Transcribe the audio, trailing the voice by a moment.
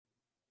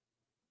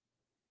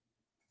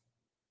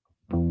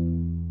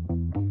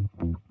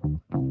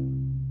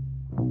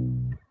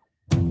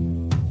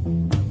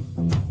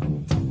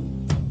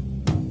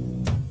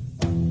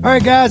All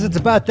right, guys, it's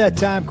about that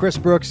time. Chris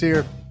Brooks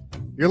here.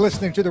 You're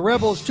listening to the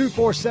Rebels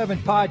 247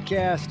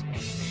 podcast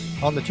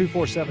on the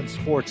 247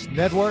 Sports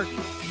Network.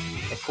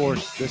 Of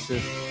course, this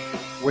is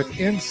with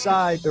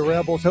Inside the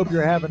Rebels. Hope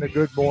you're having a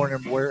good morning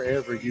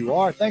wherever you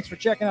are. Thanks for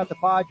checking out the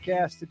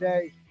podcast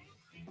today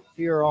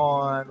here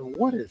on,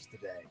 what is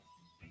today?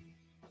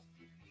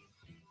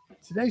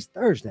 Today's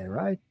Thursday,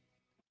 right?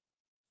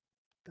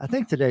 I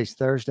think today's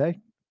Thursday.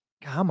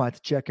 I might have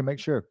to check and make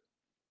sure.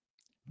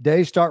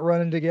 Days start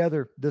running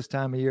together this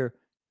time of year.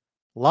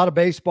 A lot of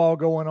baseball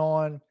going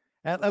on,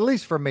 at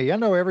least for me. I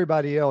know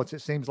everybody else,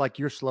 it seems like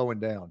you're slowing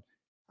down.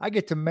 I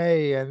get to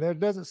May, and there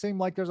doesn't seem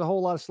like there's a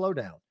whole lot of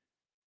slowdown.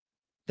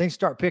 Things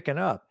start picking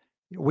up.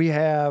 We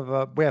have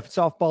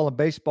softball and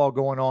baseball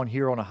going on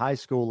here on a high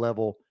school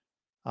level.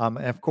 And,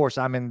 of course,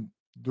 I'm in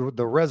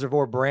the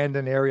Reservoir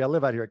Brandon area. I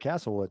live out here at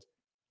Castlewoods.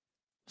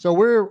 So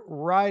we're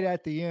right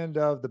at the end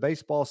of the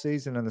baseball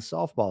season and the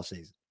softball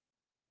season.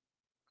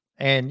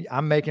 And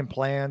I'm making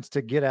plans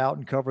to get out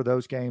and cover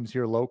those games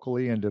here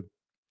locally and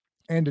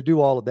to do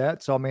all of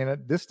that. So, I mean,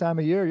 at this time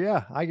of year,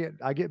 yeah,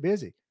 I get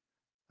busy.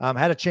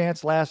 Had a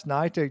chance last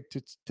night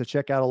to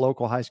check out a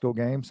local high school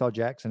game. Saw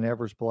Jackson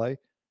Evers play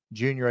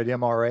junior at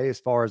MRA as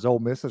far as Ole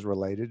Miss is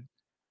related.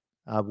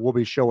 We'll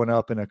be showing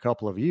up in a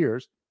couple of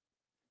years.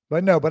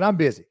 But I'm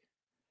busy.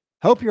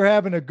 Hope you're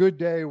having a good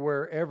day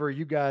wherever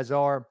you guys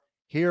are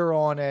here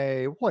on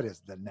what is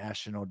the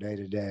national day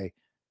today?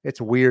 It's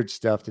weird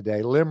stuff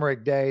today.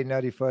 Limerick Day,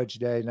 Nutty Fudge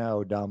Day, no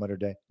Odometer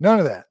Day. None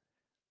of that.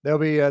 There'll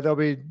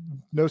be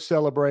no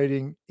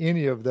celebrating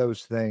any of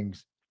those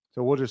things.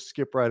 So we'll just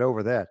skip right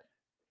over that.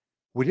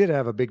 We did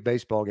have a big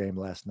baseball game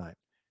last night.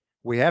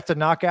 We have to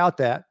knock out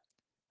that.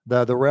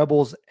 The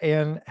Rebels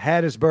in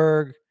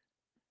Hattiesburg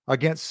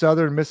against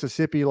Southern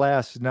Mississippi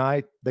last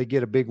night. They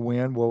get a big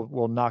win.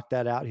 We'll knock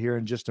that out here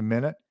in just a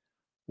minute.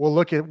 We'll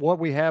look at what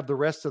we have the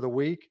rest of the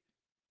week.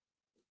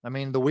 I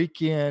mean, the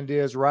weekend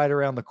is right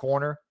around the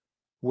corner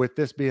with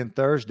this being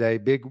Thursday.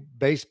 Big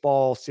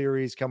baseball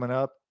series coming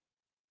up.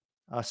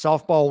 A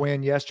softball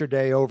win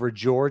yesterday over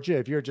Georgia.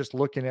 If you're just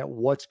looking at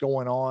what's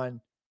going on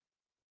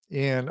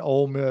in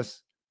Ole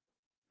Miss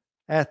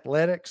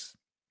athletics,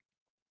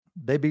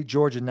 they beat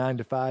Georgia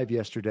 9-5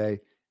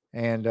 yesterday,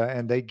 and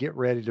they get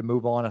ready to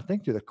move on, I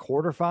think, to the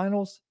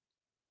quarterfinals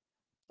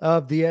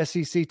of the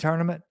SEC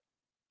tournament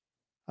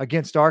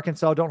against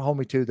Arkansas. Don't hold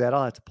me to that.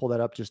 I'll have to pull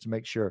that up just to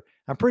make sure.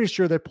 I'm pretty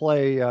sure they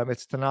play.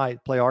 It's tonight.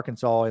 Play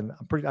Arkansas, and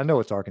I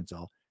know it's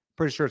Arkansas.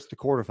 Pretty sure it's the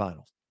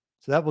quarterfinals.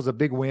 So that was a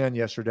big win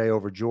yesterday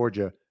over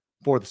Georgia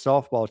for the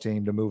softball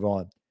team to move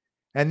on.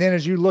 And then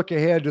as you look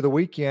ahead to the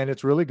weekend,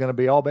 it's really going to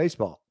be all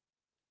baseball.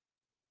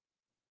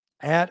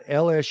 At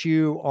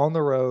LSU on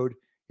the road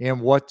in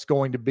what's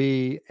going to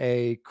be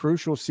a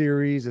crucial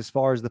series as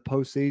far as the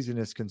postseason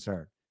is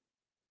concerned.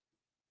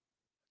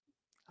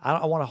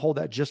 I want to hold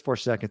that just for a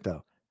second,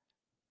 though.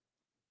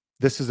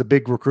 This is a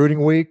big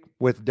recruiting week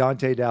with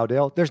Dante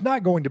Dowdell. There's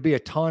not going to be a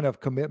ton of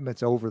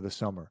commitments over the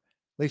summer.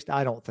 At least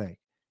I don't think.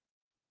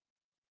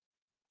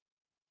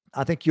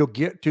 I think you'll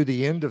get to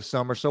the end of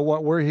summer. So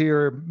what we're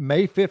here,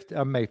 May the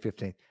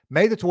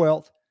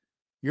 12th,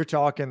 you're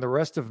talking the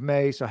rest of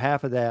May. So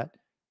half of that,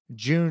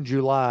 June,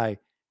 July.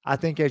 I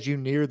think as you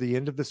near the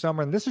end of the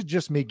summer, and this is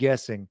just me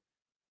guessing,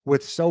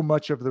 with so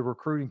much of the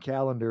recruiting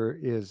calendar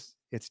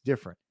it's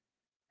different.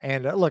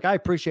 And look, I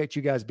appreciate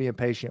you guys being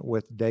patient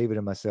with David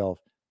and myself.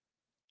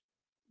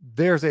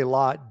 There's a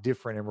lot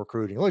different in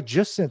recruiting. Look,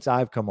 just since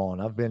I've come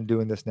on, I've been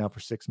doing this now for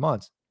 6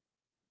 months.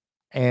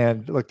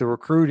 And look, the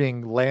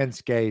recruiting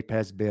landscape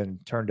has been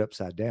turned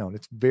upside down.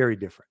 It's very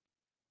different.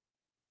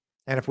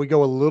 And if we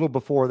go a little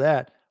before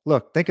that,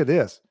 look, think of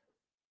this.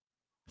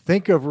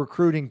 Think of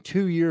recruiting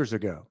 2 years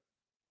ago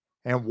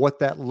and what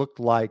that looked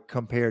like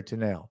compared to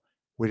now.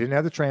 We didn't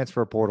have the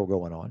transfer portal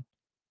going on.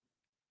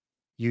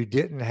 You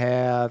didn't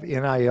have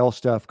NIL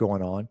stuff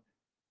going on.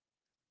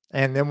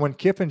 And then when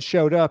Kiffin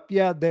showed up,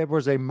 yeah, there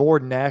was a more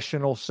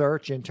national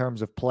search in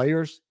terms of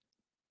players.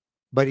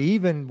 But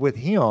even with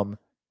him,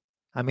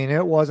 I mean,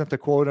 it wasn't the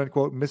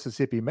quote-unquote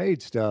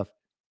Mississippi-made stuff,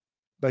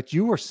 but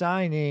you were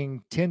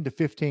signing 10 to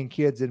 15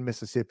 kids in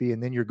Mississippi,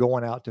 and then you're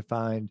going out to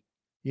find,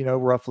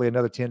 roughly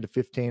another 10 to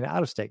 15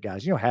 out-of-state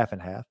guys, half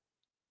and half.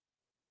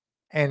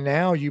 And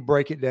now you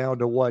break it down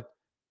to what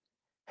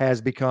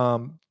has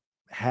become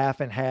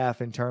half and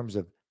half in terms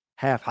of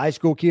half high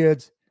school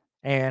kids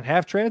and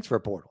half transfer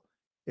portal.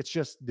 It's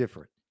just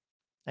different.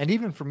 And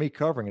even for me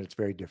covering it, it's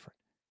very different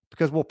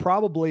because we'll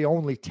probably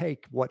only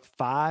take,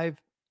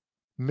 5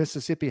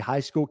 Mississippi high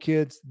school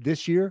kids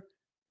this year.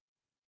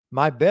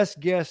 My best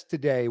guess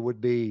today would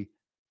be,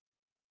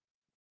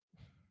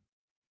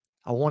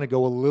 I want to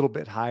go a little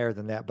bit higher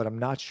than that, but I'm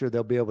not sure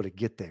they'll be able to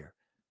get there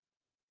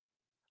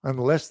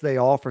unless they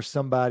offer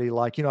somebody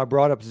like, I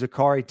brought up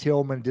Zachary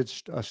Tillman, did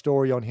a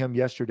story on him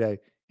yesterday.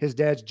 His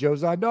dad's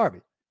Josiah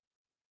Darby.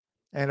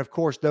 And of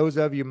course, those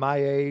of you my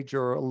age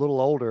or a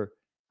little older,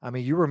 I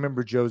mean, you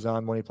remember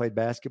Josiah when he played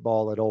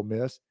basketball at Ole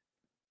Miss.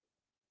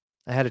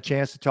 I had a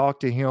chance to talk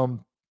to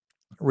him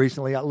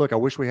recently. Look, I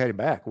wish we had him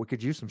back. We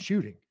could use some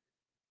shooting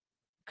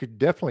could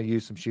definitely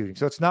use some shooting.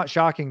 So it's not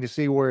shocking to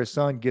see where his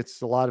son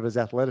gets a lot of his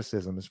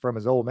athleticism is from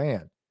his old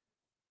man.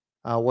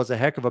 Was a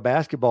heck of a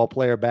basketball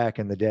player back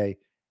in the day.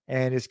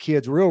 And his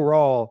kid's real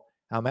raw.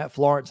 I'm at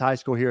Florence High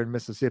School here in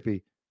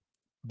Mississippi,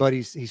 but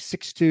he's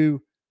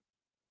 6'2",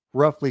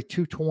 roughly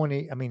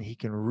 220. I mean, he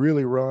can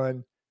really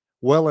run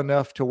well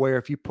enough to where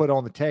if you put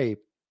on the tape,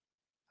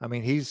 I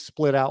mean, he's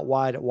split out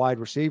wide at wide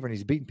receiver and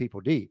he's beating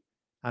people deep.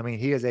 I mean,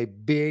 he is a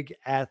big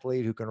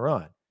athlete who can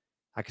run.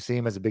 I can see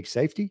him as a big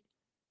safety.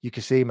 You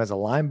can see him as a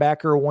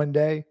linebacker one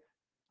day,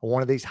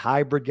 one of these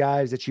hybrid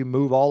guys that you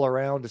move all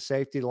around to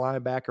safety to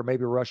linebacker,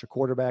 maybe rush a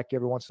quarterback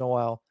every once in a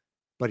while,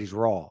 but he's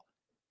raw.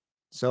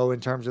 So in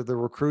terms of the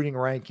recruiting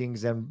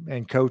rankings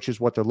and coaches,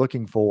 what they're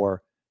looking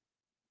for,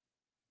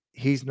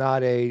 he's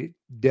not a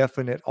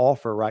definite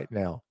offer right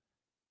now.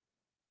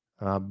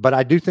 But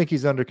I do think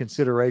he's under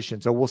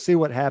consideration. So we'll see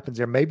what happens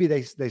there. Maybe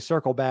they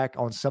circle back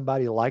on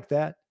somebody like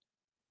that.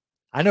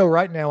 I know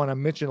right now, and I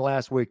mentioned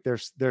last week,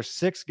 there's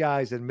 6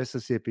 guys in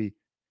Mississippi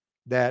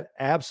that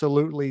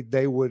absolutely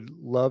they would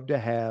love to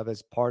have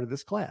as part of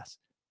this class.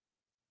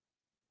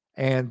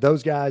 And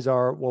those guys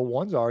are, well,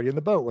 one's already in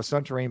the boat with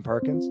Suntarine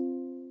Perkins.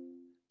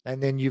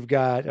 And then you've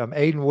got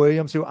Aiden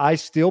Williams, who I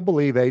still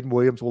believe Aiden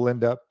Williams will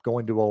end up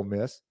going to Ole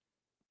Miss.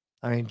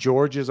 I mean,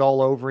 George is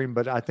all over him,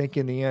 but I think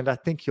in the end, I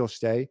think he'll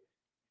stay.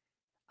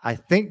 I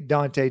think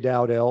Dante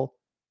Dowdell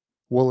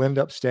will end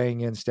up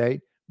staying in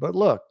state. But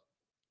look,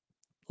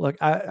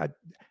 I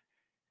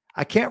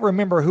can't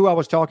remember who I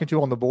was talking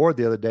to on the board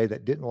the other day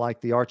that didn't like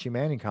the Archie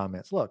Manning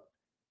comments. Look,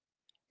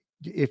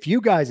 if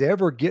you guys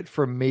ever get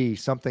from me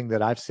something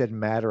that I've said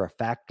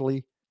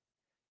matter-of-factly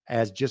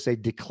as just a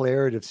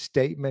declarative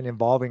statement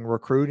involving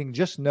recruiting,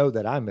 just know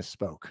that I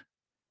misspoke.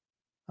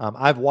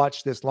 I've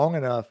watched this long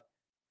enough.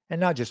 And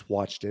not just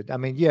watched it. I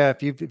mean, yeah,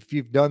 if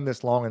you've done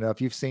this long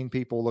enough, you've seen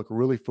people look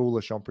really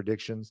foolish on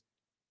predictions,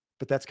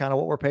 but that's kind of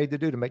what we're paid to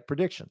do, to make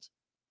predictions.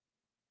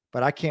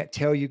 But I can't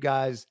tell you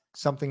guys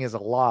something is a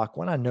lock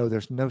when I know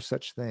there's no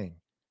such thing.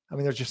 I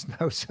mean, there's just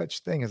no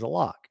such thing as a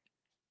lock.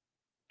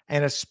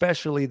 And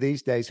especially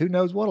these days, who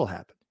knows what'll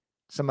happen?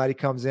 Somebody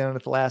comes in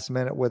at the last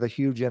minute with a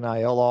huge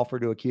NIL offer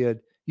to a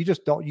kid. You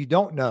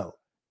don't know.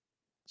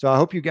 So I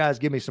hope you guys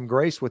give me some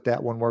grace with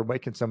that when we're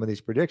making some of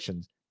these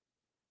predictions.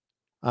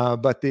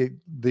 But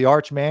the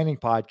Arch Manning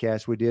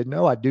podcast we did,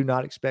 no, I do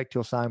not expect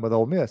he'll sign with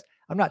Ole Miss.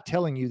 I'm not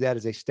telling you that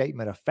as a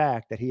statement of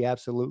fact that he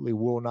absolutely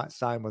will not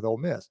sign with Ole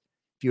Miss.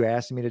 If you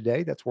asked me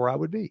today, that's where I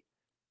would be.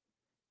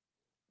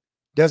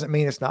 Doesn't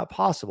mean it's not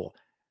possible.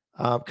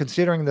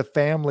 Considering the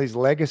family's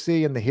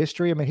legacy and the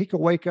history, I mean, he could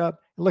wake up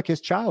and look,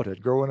 his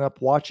childhood, growing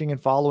up watching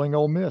and following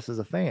Ole Miss as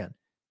a fan.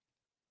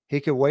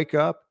 He could wake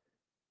up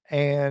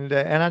and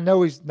I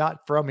know he's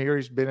not from here.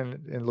 He's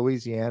been in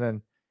Louisiana,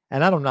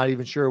 and I'm not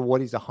even sure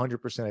what he's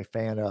 100% a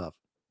fan of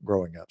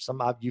growing up.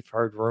 You've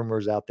heard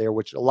rumors out there,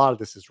 which a lot of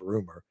this is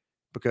rumor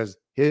because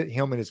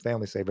him and his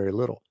family say very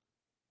little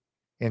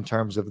in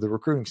terms of the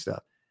recruiting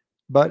stuff.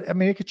 But I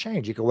mean, it could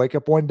change. He could wake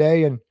up one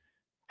day and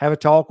have a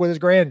talk with his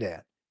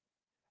granddad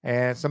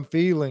and some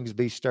feelings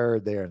be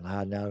stirred there.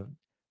 No,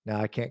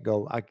 I can't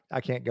go.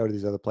 I can't go to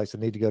these other places. I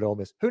need to go to Ole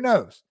Miss. Who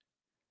knows?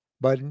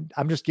 But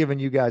I'm just giving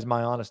you guys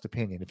my honest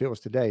opinion. If it was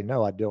today,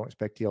 no, I don't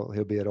expect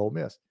he'll be at Ole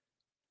Miss.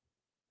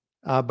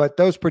 But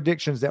those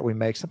predictions that we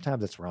make,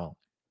 sometimes it's wrong.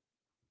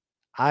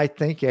 I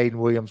think Aiden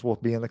Williams will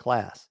be in the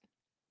class.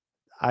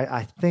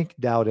 I think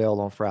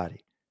Dowdell on Friday,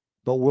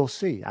 but we'll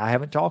see. I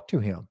haven't talked to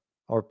him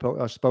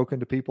or spoken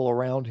to people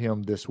around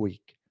him this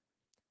week.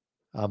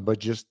 But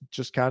just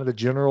kind of the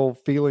general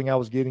feeling I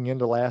was getting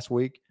into last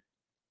week,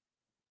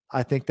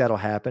 I think that'll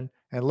happen.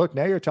 And look,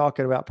 now you're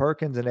talking about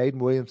Perkins and Aiden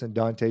Williams and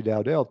Dante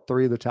Dowdell,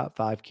 3 of the top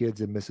 5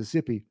 kids in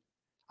Mississippi.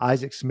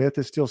 Isaac Smith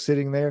is still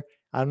sitting there.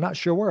 I'm not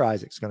sure where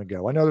Isaac's going to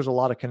go. I know there's a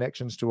lot of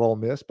connections to Ole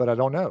Miss, but I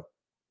don't know.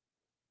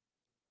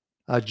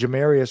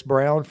 Jamarius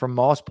Brown from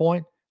Moss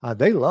Point,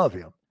 they love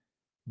him,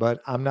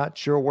 but I'm not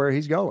sure where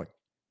he's going.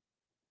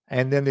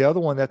 And then the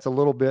other one that's a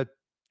little bit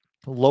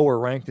lower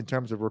ranked in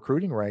terms of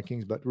recruiting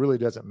rankings, but really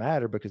doesn't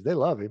matter because they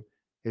love him,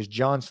 is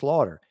John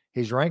Slaughter.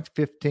 He's ranked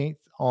 15th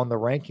on the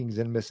rankings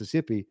in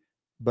Mississippi,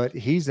 but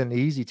he's an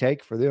easy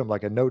take for them.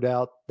 Like a no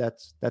doubt,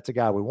 that's a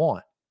guy we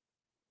want.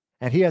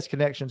 And he has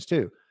connections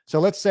too. So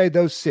let's say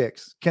those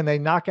 6. Can they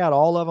knock out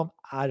all of them?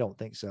 I don't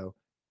think so.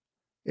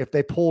 If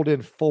they pulled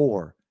in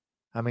 4,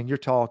 I mean, you're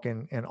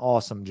talking an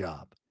awesome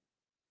job.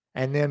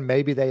 And then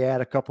maybe they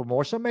add a couple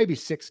more. So maybe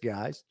 6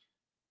 guys,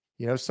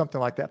 something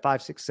like that,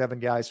 5, 6, 7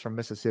 guys from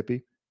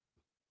Mississippi.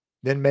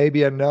 Then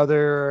maybe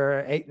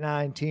another 8,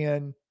 9,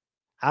 10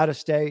 out of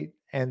state.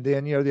 And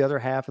then, the other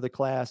half of the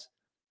class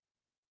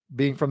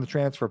being from the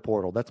transfer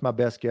portal. That's my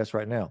best guess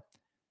right now.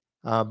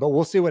 But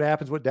we'll see what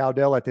happens with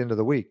Dowdell at the end of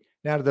the week.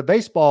 Now, to the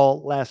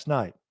baseball last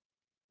night,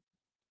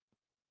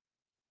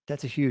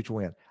 that's a huge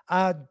win.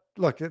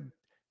 Look,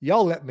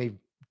 y'all let me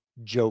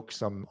joke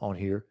some on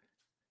here.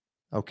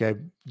 Okay.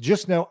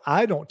 Just know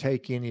I don't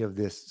take any of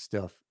this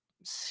stuff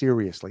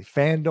seriously.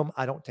 Fandom,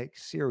 I don't take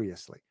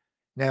seriously.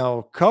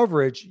 Now,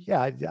 coverage,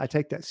 yeah, I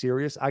take that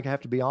serious. I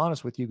have to be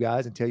honest with you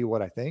guys and tell you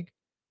what I think.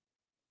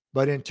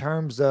 But in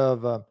terms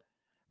of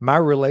my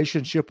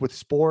relationship with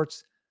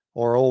sports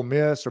or Ole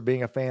Miss or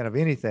being a fan of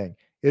anything,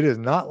 it is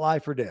not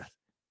life or death.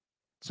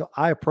 So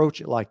I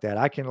approach it like that.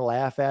 I can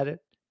laugh at it.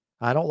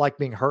 I don't like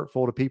being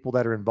hurtful to people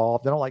that are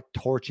involved. I don't like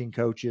torching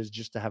coaches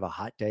just to have a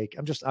hot take.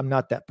 I'm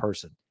not that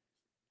person.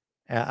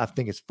 I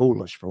think it's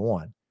foolish, for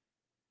one.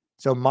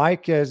 So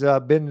Mike has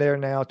been there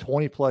now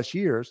 20 plus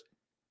years,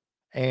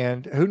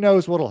 and who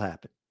knows what'll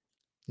happen.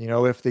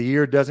 If the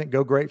year doesn't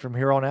go great from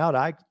here on out,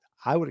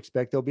 I would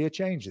expect there'll be a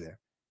change there.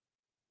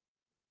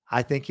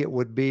 I think it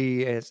would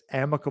be as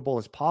amicable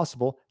as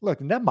possible.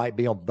 Look, and that might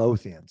be on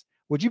both ends.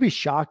 Would you be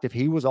shocked if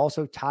he was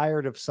also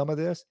tired of some of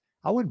this?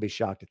 I wouldn't be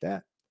shocked at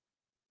that.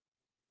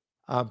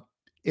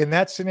 In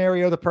that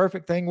scenario, the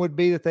perfect thing would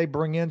be that they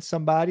bring in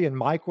somebody, and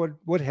Mike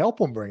would help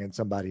them bring in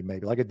somebody,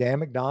 maybe like a Dan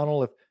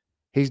McDonald if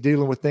he's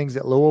dealing with things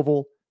at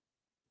Louisville.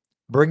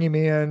 Bring him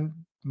in.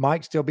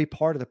 Mike still be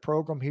part of the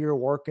program here,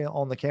 working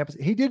on the campus.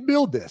 He did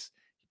build this.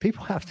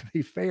 People have to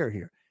be fair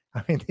here.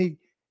 I mean,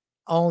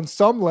 on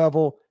some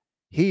level,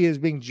 he is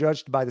being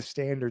judged by the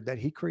standard that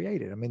he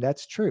created. I mean,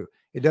 that's true.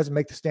 It doesn't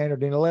make the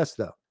standard any less,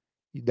 though.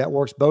 That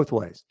works both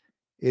ways.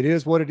 It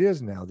is what it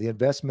is now. The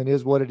investment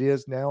is what it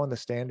is now, and the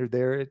standard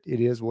there, it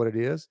is what it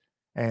is,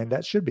 and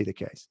that should be the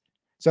case.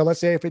 So let's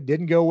say if it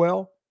didn't go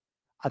well,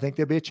 I think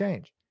there'll be a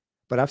change.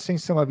 But I've seen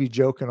some of you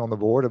joking on the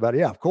board about,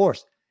 yeah, of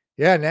course.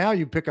 Yeah, now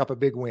you pick up a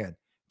big win.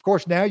 Of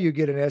course, now you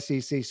get an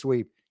SEC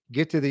sweep,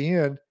 get to the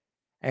end,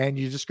 and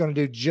you're just going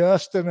to do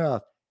just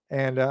enough.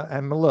 And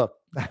look,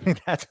 I mean,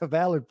 that's a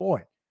valid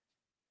point.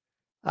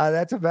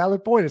 That's a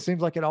valid point. It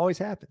seems like it always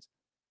happens.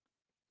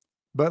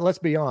 But let's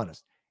be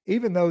honest.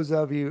 Even those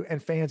of you,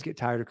 and fans get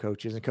tired of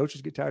coaches, and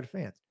coaches get tired of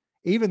fans.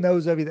 Even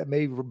those of you that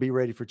may be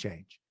ready for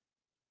change.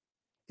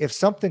 If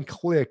something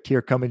clicked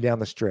here coming down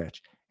the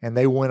stretch, and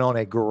they went on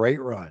a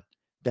great run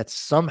that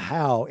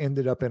somehow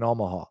ended up in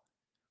Omaha,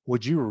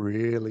 would you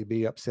really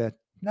be upset?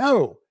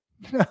 No,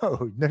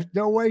 there's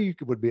no way you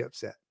would be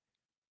upset.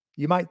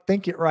 You might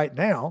think it right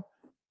now,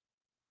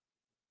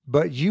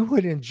 but you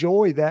would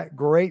enjoy that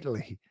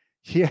greatly.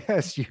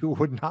 Yes, you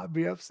would not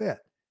be upset.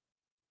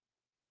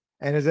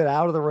 And is it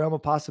out of the realm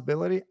of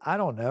possibility? I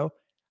don't know.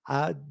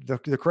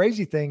 The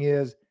crazy thing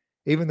is,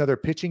 even though they're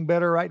pitching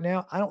better right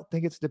now, I don't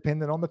think it's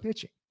dependent on the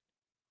pitching.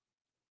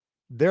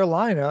 Their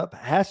lineup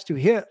has to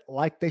hit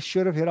like they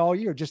should have hit all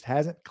year. Just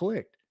hasn't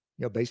clicked.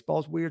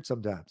 Baseball's weird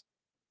sometimes.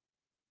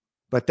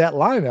 But that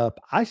lineup,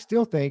 I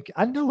still think,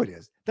 I know it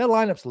is. That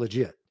lineup's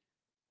legit.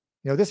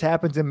 This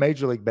happens in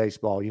Major League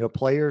Baseball.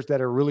 Players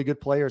that are really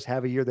good players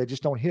have a year they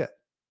just don't hit.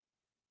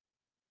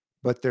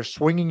 But they're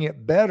swinging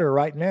it better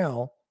right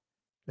now.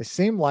 They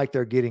seem like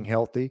they're getting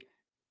healthy.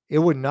 It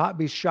would not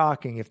be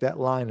shocking if that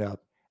lineup,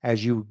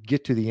 as you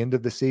get to the end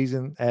of the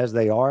season, as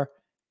they are,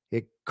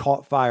 it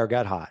caught fire,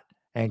 got hot,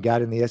 and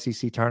got in the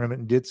SEC tournament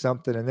and did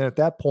something. And then at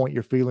that point,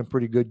 you're feeling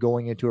pretty good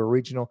going into a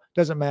regional.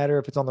 Doesn't matter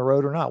if it's on the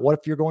road or not. What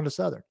if you're going to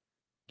Southern?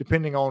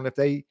 Depending on if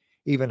they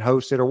even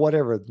host it or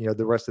whatever,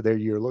 the rest of their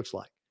year looks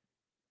like.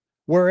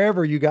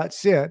 Wherever you got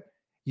sent,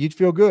 you'd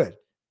feel good.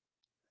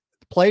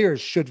 The players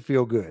should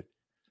feel good.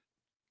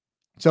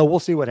 So we'll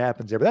see what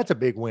happens there. But that's a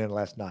big win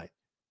last night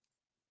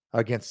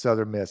against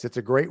Southern Miss. It's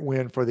a great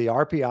win for the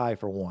RPI,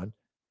 for one.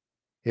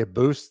 It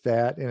boosts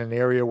that in an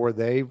area where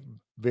they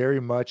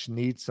very much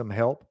need some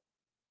help.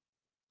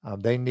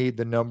 They need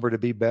the number to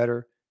be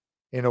better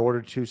in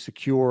order to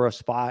secure a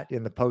spot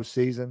in the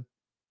postseason.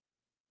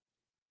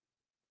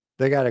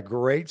 They got a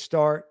great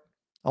start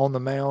on the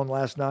mound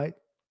last night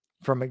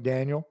from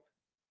McDaniel.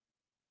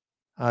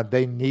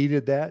 They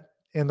needed that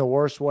in the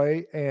worst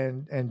way,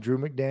 and Drew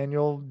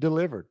McDaniel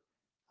delivered.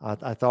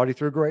 I thought he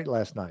threw great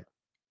last night.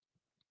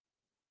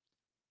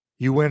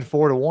 You win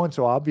 4-1,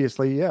 so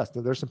obviously, yes,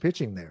 there's some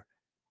pitching there.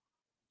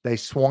 They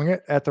swung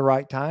it at the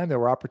right time. They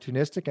were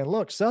opportunistic. And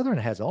look, Southern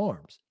has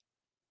arms.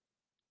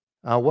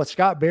 What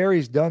Scott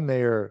Berry's done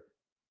there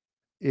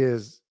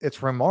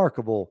it's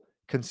remarkable,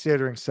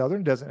 considering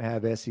Southern doesn't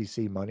have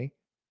SEC money.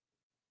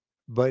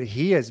 But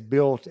he has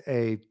built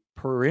a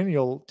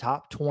perennial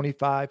top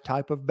 25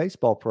 type of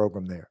baseball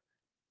program there.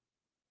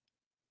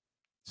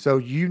 So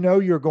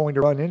you're going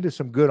to run into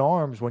some good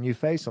arms when you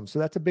face them. So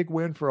that's a big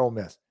win for Ole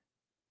Miss.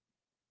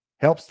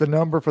 Helps the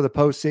number for the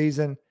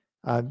postseason.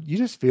 You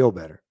just feel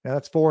better. Now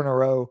that's 4 in a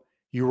row.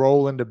 You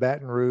roll into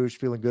Baton Rouge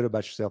feeling good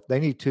about yourself. They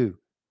need 2.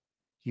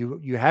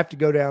 You have to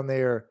go down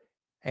there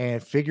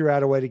and figure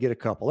out a way to get a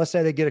couple. Let's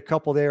say they get a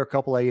couple there, a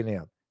couple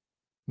A&M.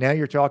 Now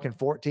you're talking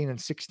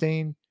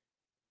 14-16.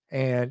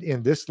 And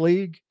in this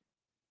league,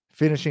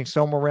 finishing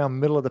somewhere around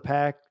middle of the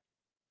pack,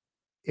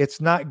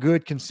 it's not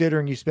good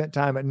considering you spent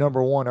time at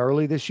number 1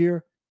 early this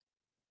year.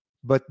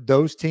 But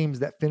those teams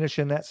that finish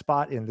in that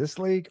spot in this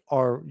league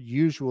are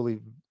usually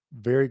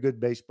very good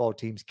baseball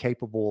teams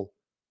capable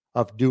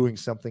of doing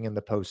something in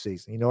the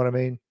postseason. You know what I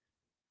mean?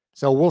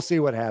 So we'll see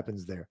what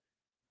happens there.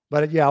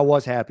 But yeah, I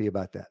was happy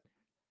about that.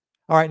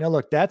 All right, now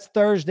look, that's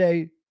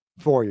Thursday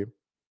for you.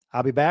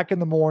 I'll be back in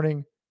the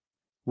morning.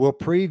 We'll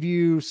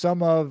preview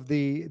some of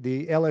the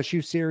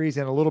LSU series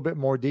in a little bit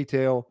more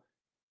detail.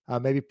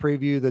 maybe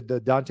preview the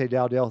Dante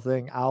Dowdell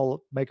thing.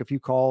 I'll make a few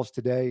calls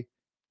today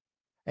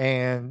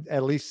and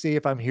at least see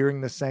if I'm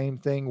hearing the same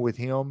thing with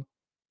him.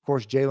 Of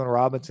course, Jalen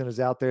Robinson is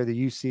out there,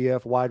 the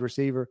UCF wide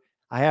receiver.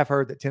 I have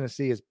heard that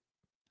Tennessee is,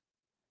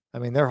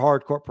 they're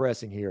hardcore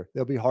pressing here.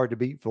 They'll be hard to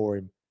beat for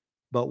him,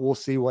 but we'll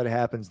see what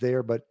happens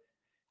there. But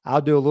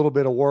I'll do a little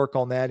bit of work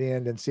on that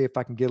end and see if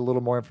I can get a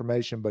little more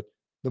information. But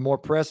the more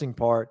pressing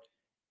part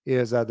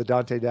is the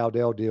Dante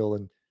Dowdell deal,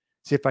 and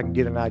see if I can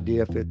get an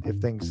idea if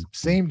things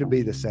seem to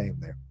be the same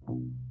there.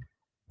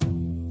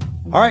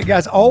 All right,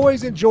 guys,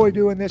 always enjoy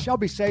doing this. Y'all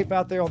be safe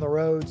out there on the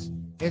roads.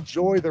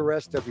 Enjoy the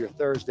rest of your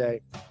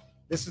Thursday.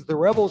 This is the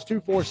Rebels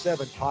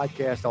 247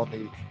 podcast on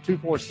the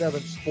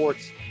 247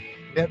 Sports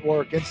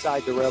Network,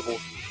 Inside the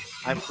Rebels.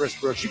 I'm Chris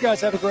Brooks. You guys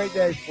have a great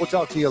day. We'll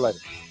talk to you later.